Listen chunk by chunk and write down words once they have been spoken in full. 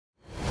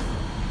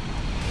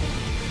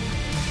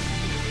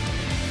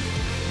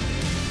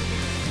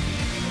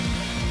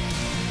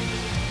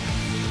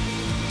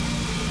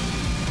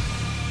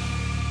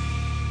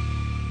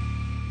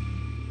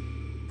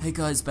Hey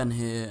guys, Ben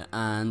here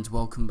and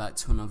welcome back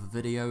to another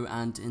video,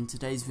 and in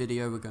today's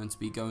video we're going to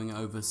be going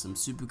over some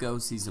Supergirl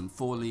Season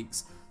 4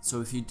 leaks. So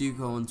if you do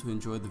go on to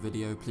enjoy the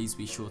video, please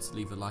be sure to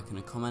leave a like and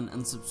a comment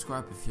and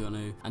subscribe if you're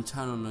new, and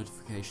turn on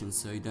notifications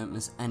so you don't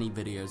miss any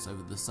videos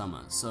over the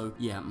summer. So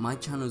yeah, my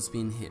channel's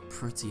been hit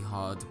pretty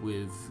hard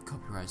with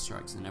copyright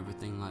strikes and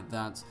everything like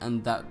that,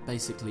 and that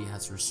basically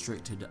has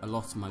restricted a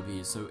lot of my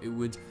views. So it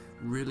would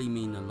really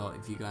mean a lot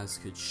if you guys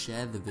could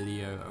share the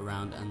video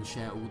around and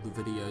share all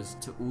the videos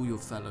to all your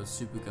fellow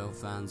Supergirl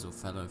fans or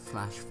fellow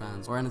Flash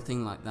fans or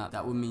anything like that.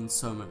 That would mean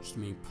so much to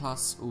me.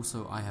 Plus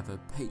also I have a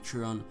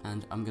Patreon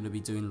and I'm going to be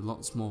doing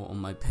lots more on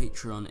my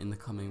Patreon in the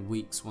coming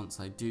weeks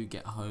once I do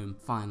get home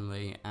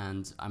finally,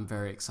 and I'm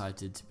very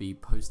excited to be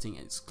posting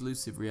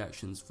exclusive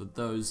reactions for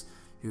those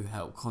who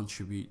help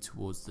contribute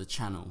towards the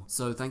channel.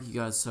 So thank you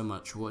guys so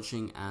much for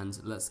watching, and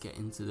let's get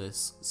into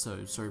this.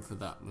 So sorry for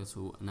that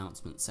little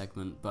announcement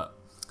segment, but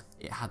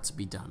it had to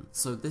be done.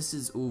 So this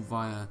is all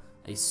via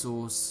a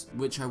source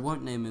which I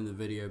won't name in the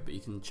video, but you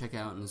can check it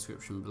out in the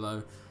description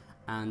below,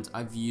 and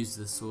I've used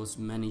this source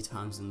many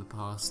times in the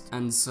past.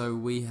 And so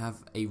we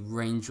have a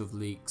range of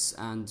leaks,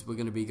 and we're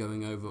going to be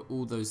going over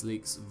all those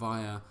leaks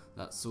via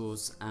that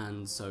source,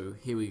 and so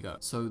here we go.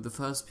 So the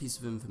first piece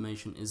of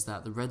information is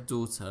that the Red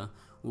Daughter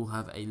will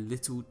have a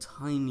little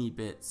tiny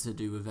bit to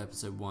do with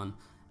episode 1,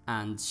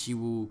 and she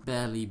will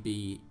barely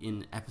be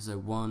in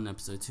episode 1,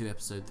 episode 2,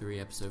 episode 3,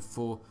 episode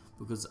 4,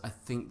 because I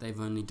think they've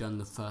only done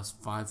the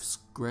first 5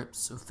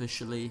 scripts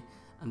officially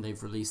and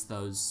they've released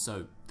those,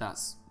 so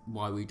that's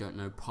why we don't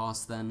know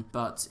past then.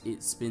 But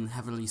it's been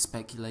heavily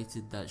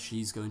speculated that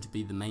she's going to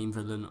be the main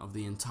villain of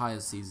the entire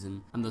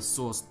season, and the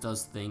source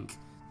does think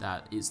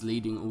that it's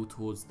leading all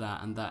towards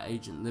that, and that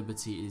Agent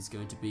Liberty is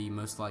going to be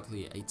most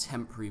likely a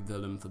temporary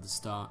villain for the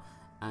start,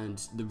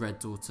 and the Red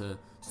Daughter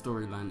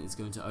storyline is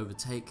going to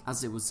overtake.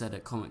 As it was said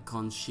at Comic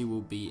Con, she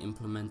will be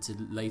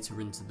implemented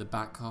later into the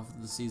back half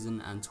of the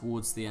season and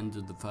towards the end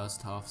of the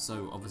first half,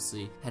 so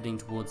obviously heading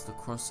towards the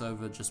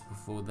crossover just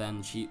before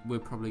then, we're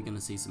probably going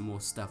to see some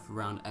more stuff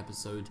around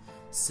episode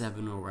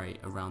 7 or 8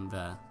 around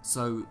there.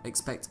 So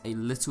expect a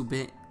little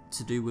bit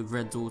to do with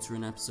Red Daughter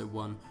in episode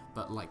 1,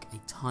 but like a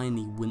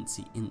tiny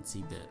wincy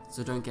bit,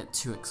 so don't get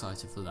too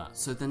excited for that.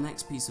 So the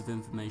next piece of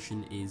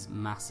information is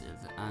massive,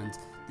 and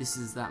this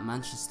is that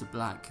Manchester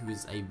Black, who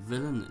is a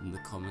villain in the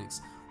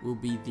comics, will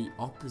be the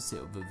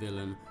opposite of a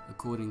villain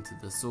according to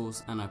the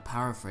source, and I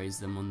paraphrase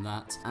them on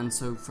that. And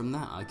so from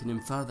that I can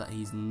infer that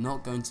he's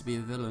not going to be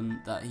a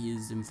villain, that he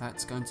is in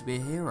fact going to be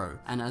a hero.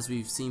 And as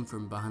we've seen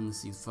from behind the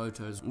scenes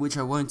photos, which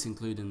I won't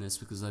include in this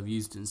because I've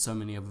used it in so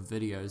many other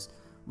videos,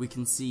 we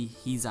can see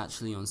he's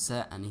actually on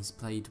set, and he's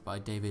played by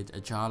David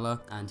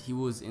Ajala, and he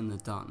was in The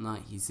Dark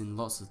Knight. He's in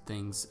lots of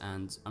things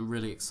and I'm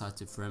really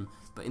excited for him.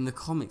 But in the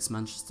comics,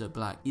 Manchester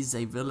Black is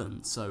a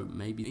villain, so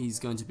maybe he's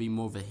going to be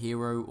more of a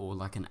hero or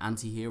like an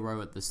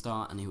anti-hero at the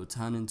start and he will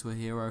turn into a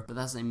hero, but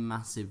that's a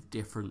massive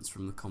difference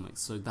from the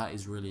comics, so that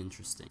is really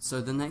interesting.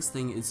 So the next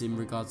thing is in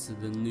regards to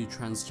the new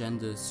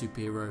transgender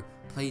superhero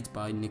played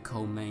by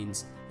Nicole,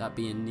 that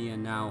being Nia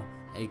Now,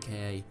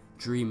 aka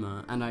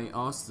Dreamer, and I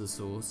asked the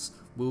source,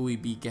 will we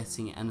be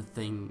getting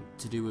anything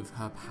to do with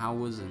her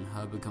powers and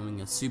her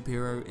becoming a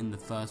superhero in the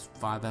first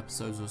 5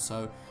 episodes or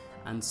so?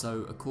 And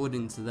so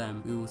according to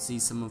them, we will see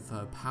some of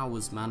her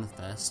powers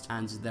manifest,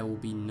 and there will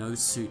be no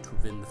suit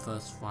within the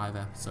first 5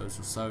 episodes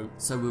or so.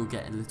 So we'll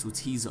get a little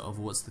teaser of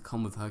what's to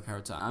come with her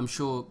character. I'm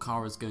sure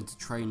Kara's going to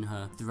train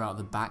her throughout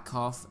the back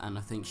half, and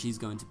I think she's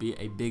going to be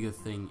a bigger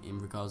thing in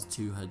regards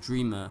to her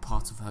Dreamer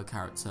part of her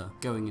character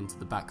going into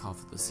the back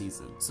half of the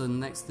season. So the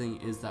next thing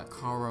is that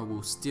Kara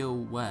will still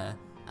wear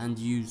and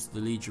use the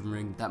Legion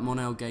ring that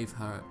Mon-El gave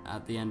her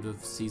at the end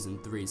of season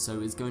 3,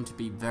 so it's going to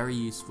be very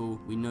useful.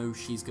 We know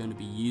she's going to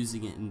be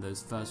using it in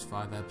those first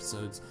 5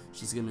 episodes.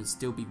 She's going to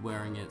still be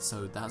wearing it,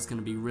 so that's going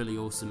to be really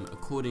awesome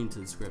according to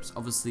the scripts.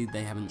 Obviously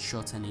they haven't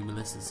shot any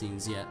Melissa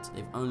scenes yet,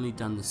 they've only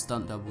done the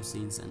stunt double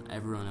scenes and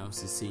everyone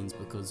else's scenes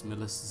because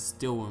Melissa's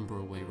still on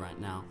Broadway right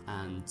now,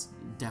 and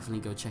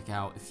definitely go check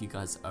out if you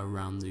guys are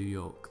around New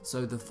York.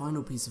 So the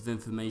final piece of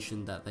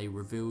information that they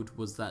revealed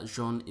was that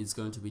Jean is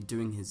going to be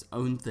doing his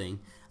own thing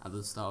at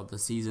the start of the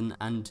season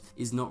and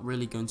is not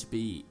really going to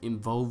be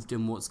involved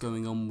in what's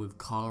going on with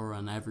Kara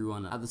and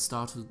everyone at the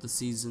start of the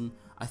season.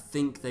 I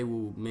think they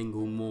will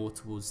mingle more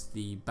towards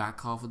the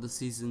back half of the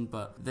season,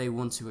 but they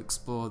want to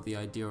explore the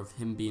idea of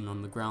him being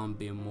on the ground,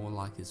 being more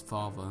like his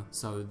father.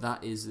 So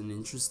that is an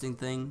interesting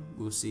thing.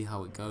 We'll see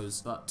how it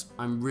goes, but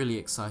I'm really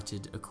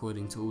excited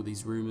according to all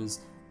these rumors.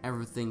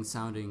 Everything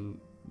sounding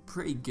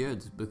pretty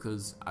good,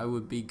 because I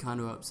would be kind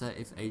of upset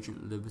if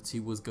Agent Liberty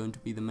was going to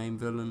be the main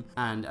villain,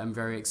 and I'm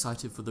very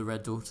excited for the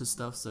Red Daughter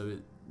stuff, so it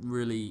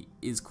really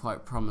is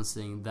quite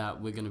promising that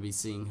we're going to be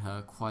seeing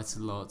her quite a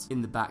lot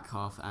in the back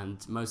half,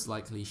 and most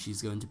likely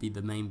she's going to be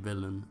the main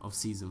villain of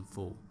season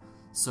 4.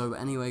 So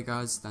anyway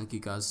guys, thank you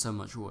guys so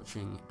much for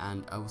watching,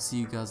 and I will see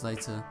you guys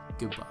later.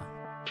 Goodbye.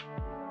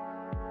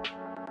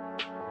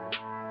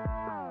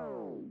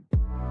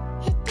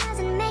 It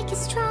doesn't make it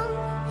strong.